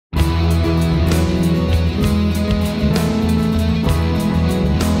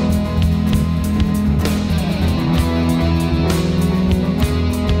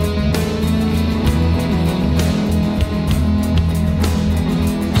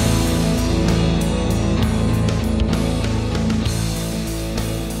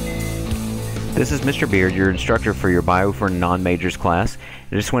This is Mr. Beard, your instructor for your Bio for Non-Majors class.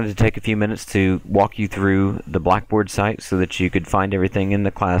 I just wanted to take a few minutes to walk you through the Blackboard site so that you could find everything in the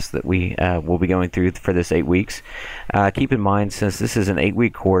class that we will be going through for this 8 weeks. Keep in mind, since this is an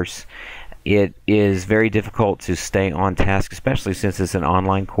 8-week course, it is very difficult to stay on task, especially since it's an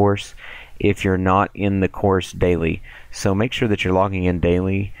online course, if you're not in the course daily. So make sure that you're logging in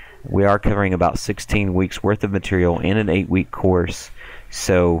daily. We are covering about 16 weeks worth of material in an 8-week course.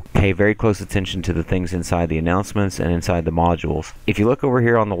 So pay very close attention to the things inside the announcements and inside the modules. If you look over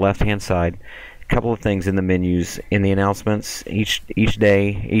here on the left hand side, a couple of things in the menus. In the announcements, each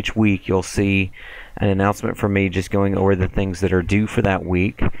day, each week, you'll see an announcement from me just going over the things that are due for that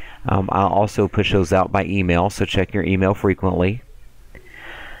week. I'll also push those out by email, so check your email frequently.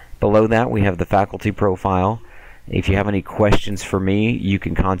 Below that, we have the faculty profile. If you have any questions for me, you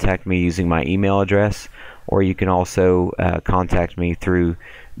can contact me using my email address, or you can also contact me through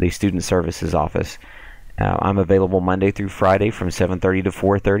the Student Services office. I'm available Monday through Friday from 7:30 to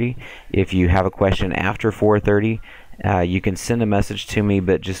 4:30. If you have a question after 4:30, you can send a message to me,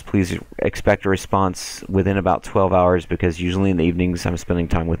 but just please expect a response within about 12 hours because usually in the evenings I'm spending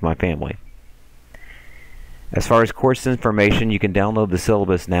time with my family. As far as course information, you can download the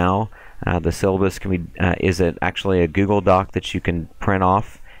syllabus now. The syllabus can be actually a Google Doc that you can print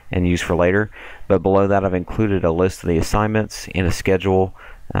off and use for later. But below that, I've included a list of the assignments and a schedule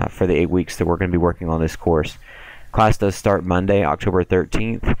for the 8 weeks that we're going to be working on this course. Class does start Monday, October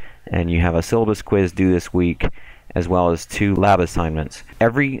 13th, and you have a syllabus quiz due this week, as well as 2 lab assignments.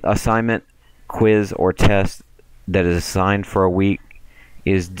 Every assignment, quiz, or test that is assigned for a week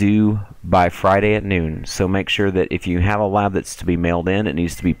is due by Friday at noon. So make sure that if you have a lab that's to be mailed in, it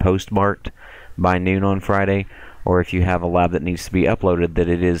needs to be postmarked by noon on Friday, or if you have a lab that needs to be uploaded, that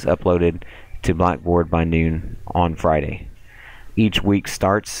it is uploaded to Blackboard by noon on Friday. Each week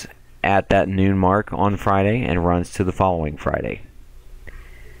starts at that noon mark on Friday and runs to the following Friday.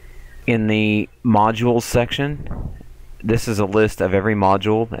 In the modules section, this is a list of every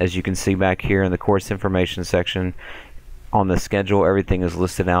module. As you can see back here in the course information section, on the schedule, everything is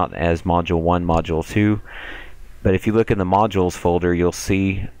listed out as Module 1, Module 2. But if you look in the modules folder, you'll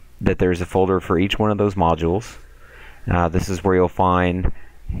see that there's a folder for each one of those modules. This is where you'll find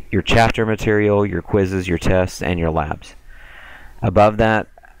your chapter material, your quizzes, your tests, and your labs. Above that,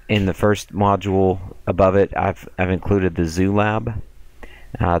 in the first module above it, I've included the Zoo Lab.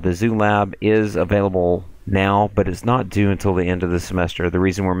 The Zoo Lab is available now, but it's not due until the end of the semester. The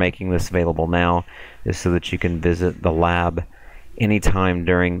reason we're making this available now is so that you can visit the lab anytime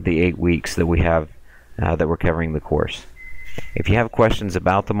during the 8 weeks that we have that we're covering the course. If you have questions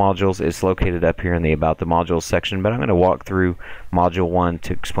about the modules, it's located up here in the About the Modules section, but I'm going to walk through Module 1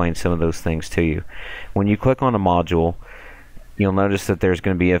 to explain some of those things to you. When you click on a module, you'll notice that there's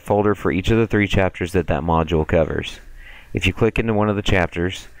going to be a folder for each of the 3 chapters that module covers. If you click into one of the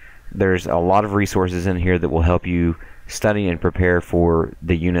chapters, there's a lot of resources in here that will help you study and prepare for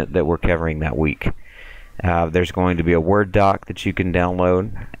the unit that we're covering that week. There's going to be a Word doc that you can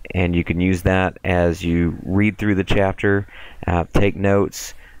download, and you can use that as you read through the chapter, take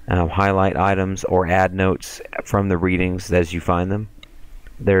notes, highlight items, or add notes from the readings as you find them.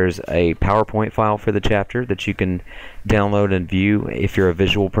 There's a PowerPoint file for the chapter that you can download and view if you're a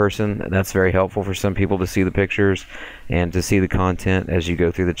visual person. That's very helpful for some people to see the pictures and to see the content as you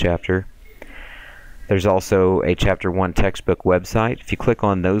go through the chapter. There's also a Chapter 1 textbook website. If you click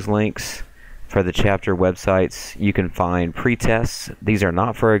on those links for the chapter websites, you can find pre-tests. These are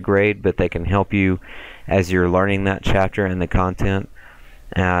not for a grade, but they can help you as you're learning that chapter and the content,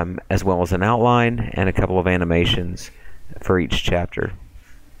 as well as an outline and a couple of animations for each chapter.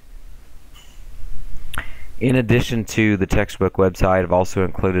 In addition to the textbook website, I've also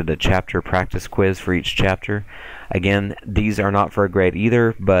included a chapter practice quiz for each chapter. Again, these are not for a grade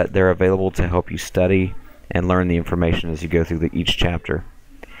either, but they're available to help you study and learn the information as you go through each chapter.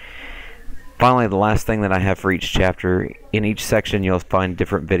 Finally, the last thing that I have for each chapter, in each section you'll find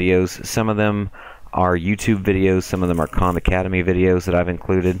different videos. Some of them are YouTube videos, some of them are Khan Academy videos that I've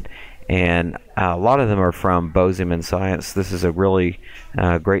included, and a lot of them are from Bozeman Science. This is a really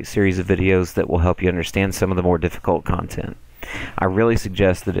great series of videos that will help you understand some of the more difficult content. I really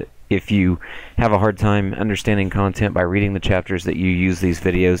suggest that if you have a hard time understanding content by reading the chapters, that you use these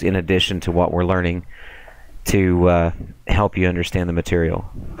videos in addition to what we're learning to help you understand the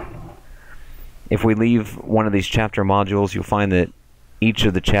material. If we leave one of these chapter modules, you'll find that each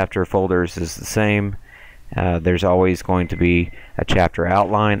of the chapter folders is the same. There's always going to be a chapter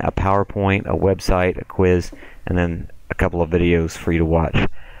outline, a PowerPoint, a website, a quiz, and then a couple of videos for you to watch.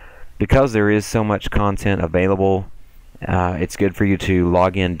 Because there is so much content available It's good for you to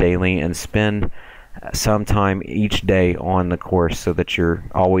log in daily and spend some time each day on the course so that you're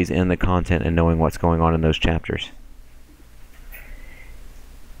always in the content and knowing what's going on in those chapters.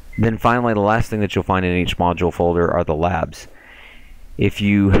 Then finally, the last thing that you'll find in each module folder are the labs. If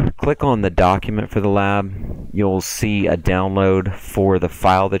you click on the document for the lab, you'll see a download for the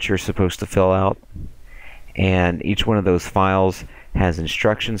file that you're supposed to fill out, and each one of those files has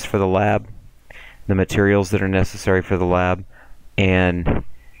instructions for the lab, the materials that are necessary for the lab, and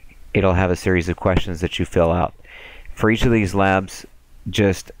it'll have a series of questions that you fill out. For each of these labs,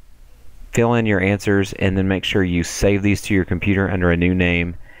 just fill in your answers and then make sure you save these to your computer under a new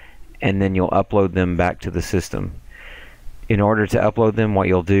name, and then you'll upload them back to the system. In order to upload them, what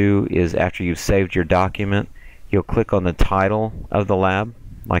you'll do is after you've saved your document, you'll click on the title of the lab,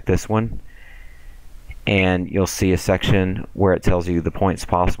 like this one, and you'll see a section where it tells you the points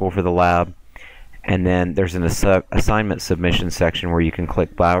possible for the lab, and then there's an assignment submission section where you can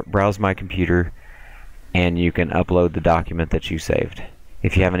click Browse My Computer and you can upload the document that you saved.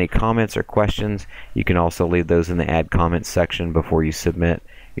 If you have any comments or questions, you can also leave those in the Add Comments section before you submit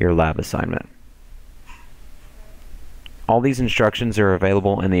your lab assignment. All these instructions are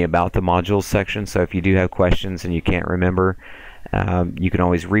available in the About the Modules section, so if you do have questions and you can't remember, you can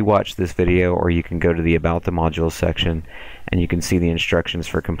always rewatch this video, or you can go to the About the Modules section and you can see the instructions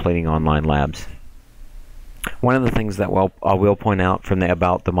for completing online labs. One of the things that I will point out from the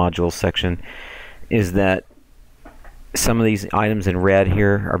About the Modules section is that some of these items in red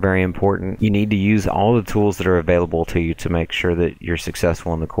here are very important. You need to use all the tools that are available to you to make sure that you're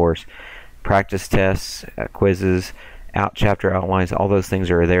successful in the course. Practice tests, quizzes, chapter outlines, all those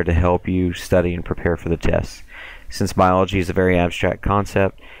things are there to help you study and prepare for the tests. Since biology is a very abstract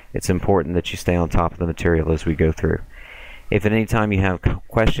concept, it's important that you stay on top of the material as we go through. If at any time you have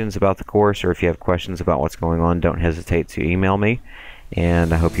questions about the course, or if you have questions about what's going on, don't hesitate to email me,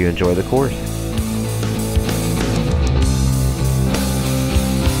 and I hope you enjoy the course.